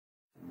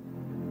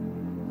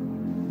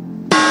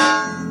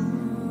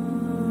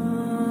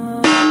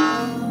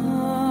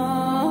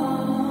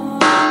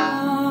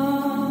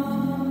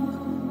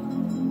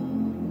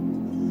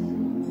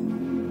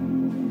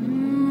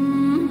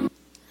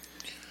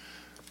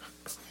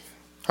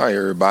Hi,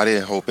 everybody. I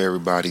hope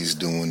everybody's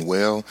doing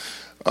well.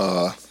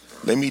 Uh,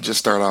 Let me just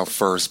start out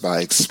first by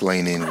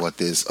explaining what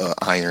this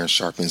Iron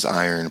Sharpens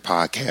Iron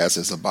podcast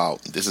is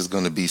about. This is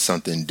going to be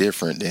something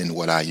different than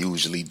what I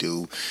usually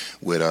do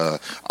with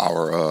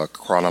our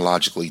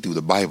Chronologically Through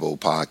the Bible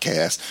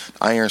podcast.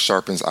 Iron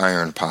Sharpens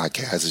Iron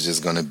podcast is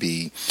just going to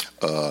be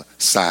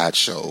side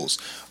shows.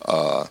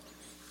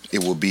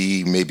 It will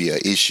be maybe an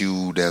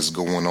issue that's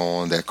going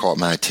on that caught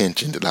my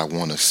attention that I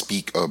want to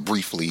speak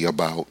briefly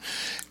about.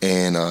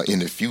 And in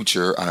the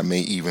future, I may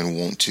even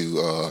want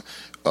to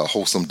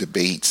host some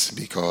debates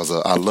because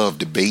I love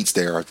debates.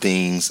 There are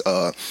things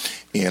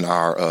in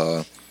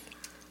our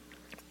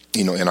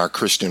in our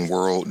Christian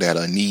world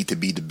that need to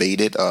be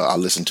debated. I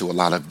listen to a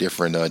lot of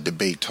different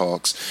debate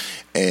talks,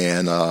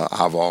 and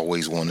I've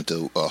always wanted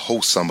to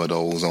host some of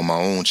those on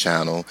my own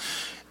channel,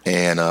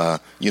 and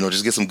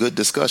just get some good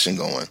discussion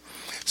going.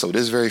 So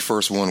this very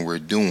first one we're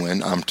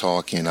doing, I'm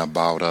talking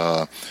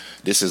about.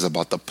 This is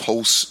about the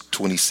post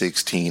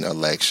 2016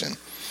 election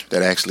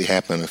that actually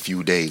happened a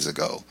few days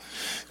ago.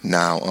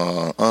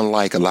 Now,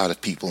 unlike a lot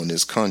of people in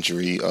this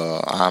country,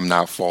 I'm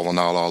not falling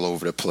out all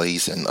over the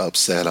place and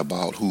upset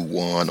about who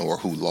won or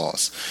who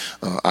lost.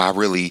 I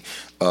really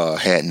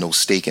had no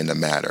stake in the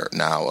matter.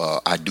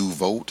 Now, I do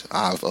vote.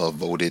 I've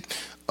voted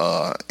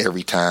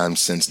every time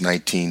since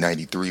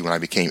 1993 when I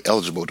became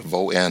eligible to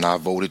vote, and I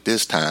voted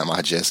this time.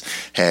 I just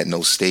had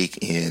no stake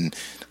in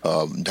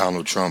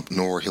Donald Trump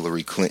nor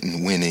Hillary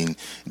Clinton winning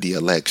the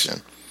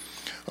election.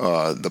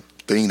 The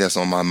thing that's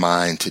on my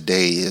mind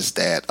today is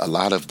that a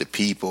lot of the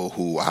people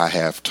who I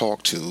have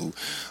talked to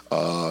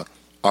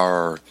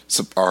are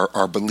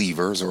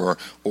believers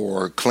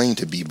or claim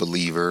to be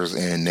believers,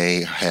 and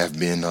they have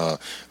been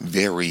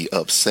very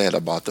upset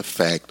about the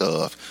fact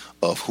of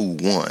who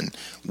won,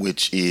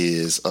 which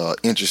is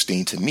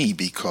interesting to me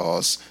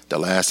because the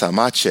last time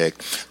I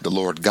checked, the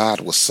Lord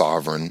God was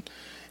sovereign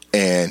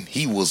and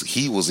he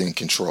was in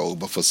control.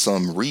 But for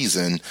some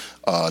reason,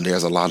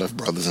 there's a lot of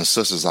brothers and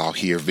sisters out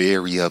here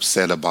very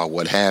upset about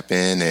what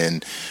happened,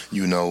 and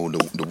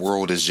the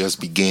world is just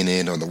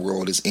beginning or the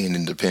world is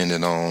ending,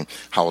 depending on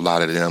how a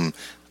lot of them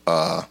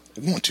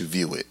want to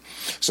view it.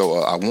 So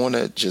I want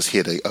to just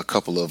hit a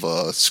couple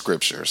of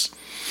scriptures.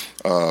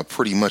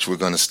 Pretty much, we're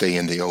going to stay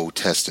in the Old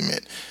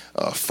Testament.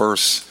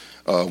 First,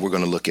 we're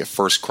going to look at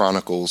First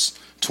Chronicles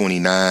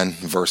 29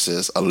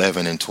 verses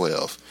 11 and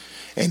 12,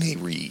 and they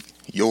read,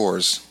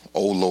 "Yours,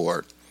 O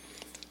Lord,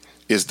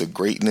 is the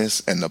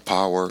greatness and the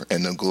power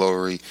and the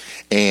glory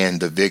and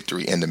the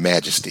victory and the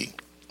majesty.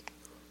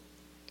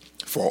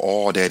 For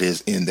all that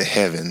is in the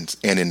heavens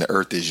and in the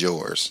earth is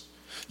yours.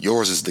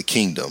 Yours is the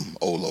kingdom,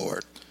 O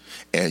Lord,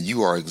 and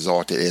you are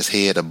exalted as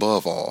head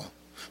above all.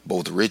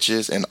 Both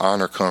riches and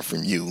honor come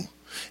from you,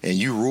 and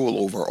you rule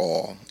over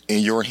all.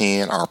 In your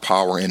hand are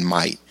power and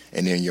might,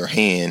 and in your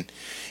hand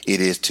it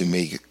is to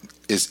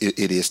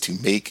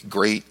make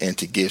great and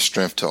to give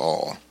strength to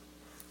all."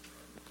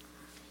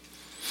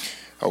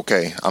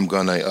 Okay, I'm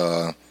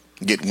gonna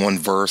get one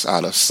verse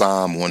out of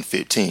Psalm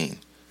 115.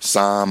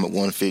 Psalm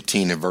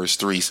 115 and verse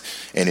 3,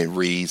 and it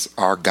reads,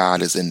 "Our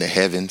God is in the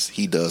heavens,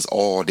 he does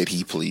all that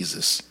he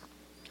pleases."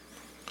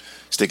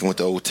 Sticking with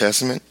the Old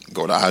Testament,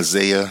 go to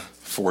Isaiah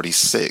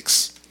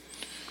 46.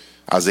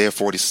 Isaiah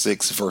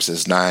 46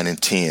 verses 9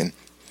 and 10.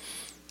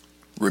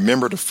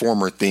 "Remember the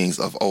former things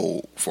of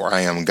old, for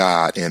I am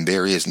God and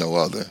there is no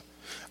other.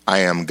 I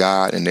am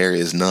God and there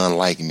is none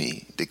like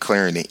me,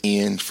 declaring the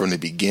end from the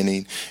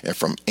beginning and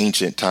from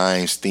ancient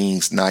times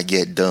things not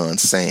yet done,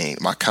 saying,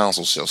 my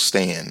counsel shall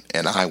stand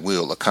and I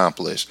will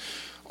accomplish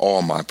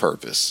all my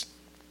purpose."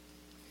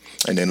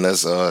 And then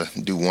let's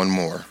do one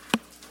more.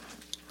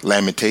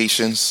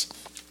 Lamentations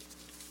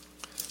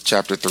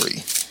chapter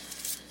 3.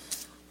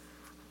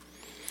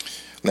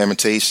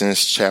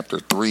 Lamentations chapter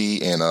 3,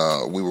 and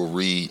we will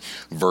read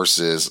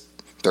verses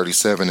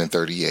 37 and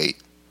 38.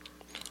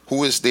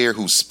 "Who is there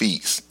who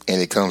speaks,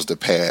 and it comes to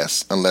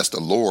pass, unless the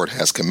Lord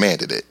has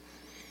commanded it?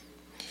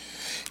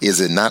 Is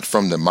it not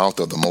from the mouth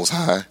of the Most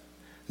High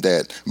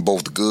that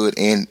both good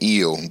and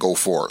ill go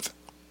forth?"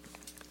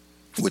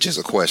 Which is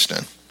a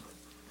question.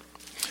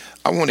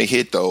 I want to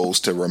hit those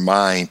to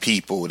remind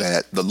people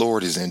that the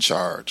Lord is in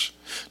charge.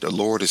 The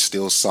Lord is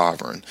still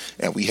sovereign,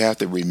 and we have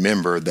to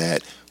remember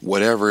that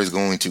whatever is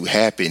going to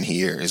happen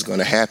here is going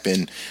to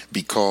happen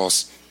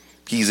because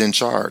he's in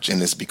charge,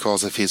 and it's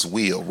because of his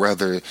will,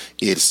 whether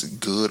it's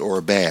good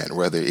or bad,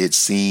 whether it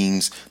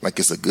seems like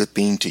it's a good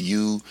thing to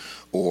you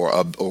or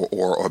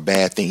a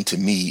bad thing to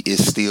me,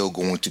 it's still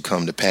going to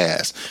come to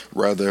pass.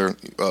 Whether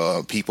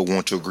people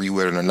want to agree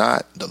with it or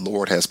not, the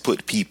Lord has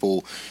put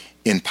people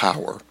in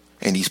power,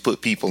 and he's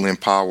put people in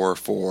power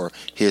for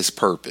his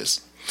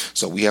purpose.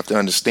 So we have to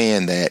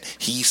understand that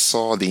he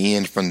saw the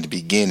end from the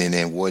beginning,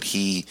 and what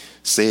he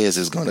says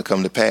is going to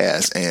come to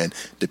pass. And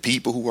the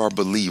people who are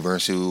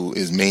believers, who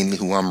is mainly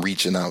who I'm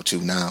reaching out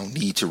to now,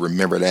 need to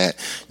remember that.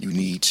 You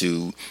need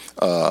to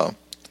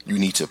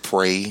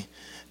pray.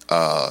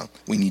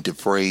 We need to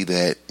pray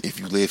that if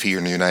you live here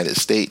in the United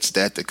States,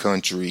 that the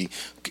country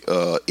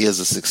is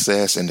a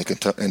success, and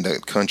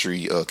the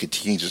country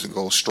continues to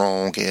go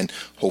strong, and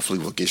hopefully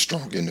will get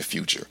stronger in the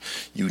future.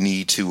 You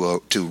need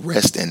to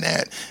rest in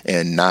that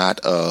and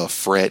not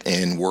fret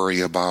and worry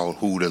about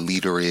who the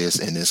leader is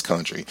in this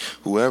country,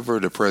 whoever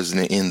the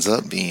president ends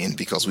up being,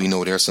 because we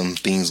know there's some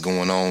things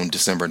going on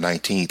December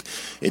 19th.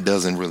 It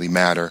doesn't really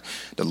matter.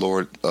 The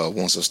Lord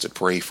wants us to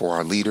pray for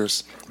our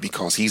leaders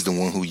because He's the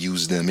one who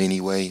used them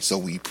anyway. So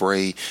we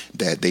pray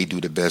that they do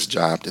the best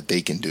job that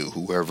they can do,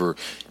 whomever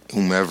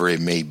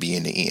it may be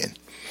in the end.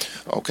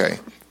 Okay,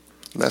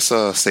 let's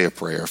say a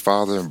prayer.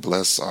 Father,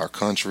 bless our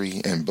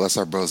country and bless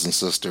our brothers and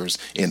sisters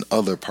in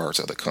other parts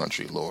of the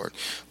country, Lord.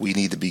 We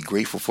need to be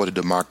grateful for the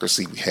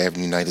democracy we have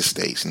in the United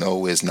States.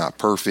 No, it's not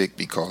perfect,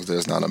 because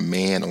there's not a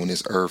man on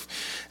this earth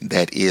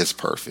that is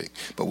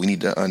perfect. But we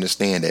need to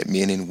understand that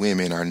men and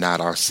women are not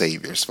our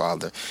saviors,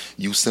 Father.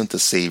 You sent the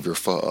Savior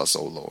for us,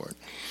 oh Lord.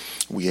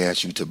 We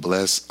ask you to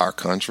bless our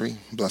country,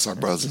 bless our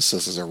brothers and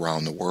sisters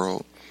around the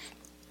world,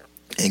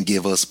 and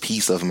give us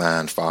peace of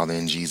mind, Father,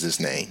 in Jesus'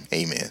 name.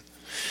 Amen.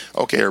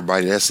 Okay,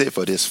 everybody, that's it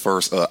for this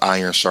first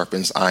Iron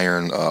Sharpens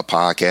Iron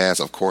podcast.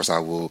 Of course, I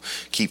will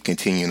keep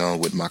continuing on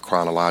with my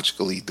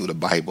Chronologically Through the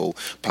Bible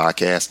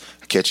podcast.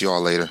 Catch you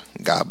all later.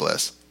 God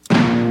bless.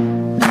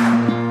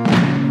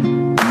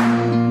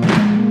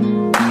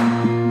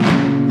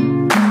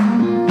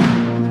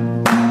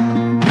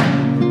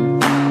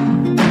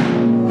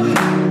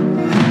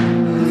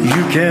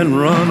 You can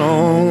run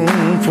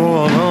on for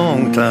a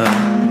long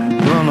time,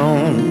 run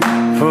on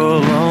for a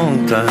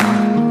long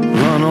time,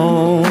 run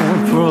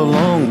on for a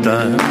long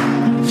time.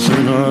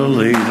 Sooner or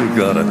later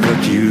gotta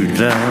cut you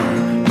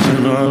down,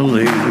 sooner or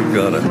later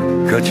gotta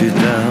cut you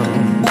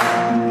down.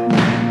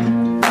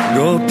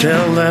 Go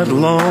tell that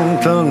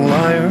long-tongued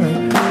liar,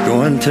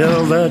 go and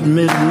tell that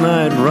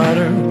midnight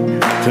rider,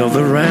 tell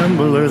the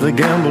rambler, the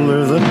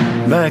gambler, the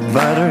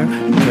backbiter,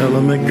 tell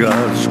him that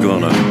God's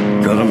gonna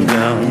cut him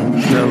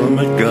down, tell him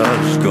that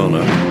God's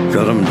gonna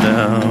cut him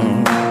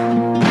down.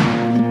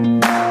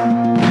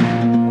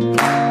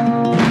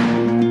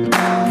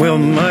 Well,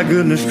 my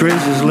goodness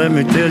gracious, let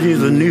me tell you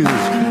the news.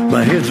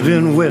 My head's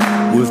been wet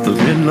with the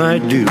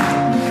midnight dew.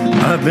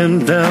 I've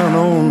been down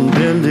on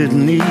bended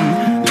knee,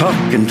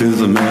 talking to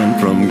the man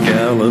from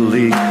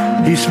Galilee.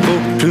 He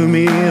spoke to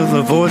me with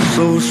a voice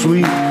so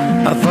sweet,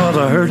 I thought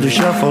I heard the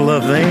shuffle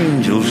of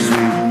angels'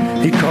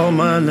 feet. He called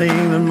my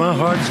name and my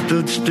heart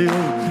stood still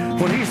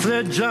when he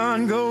said,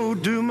 John, go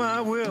do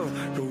my will.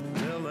 Go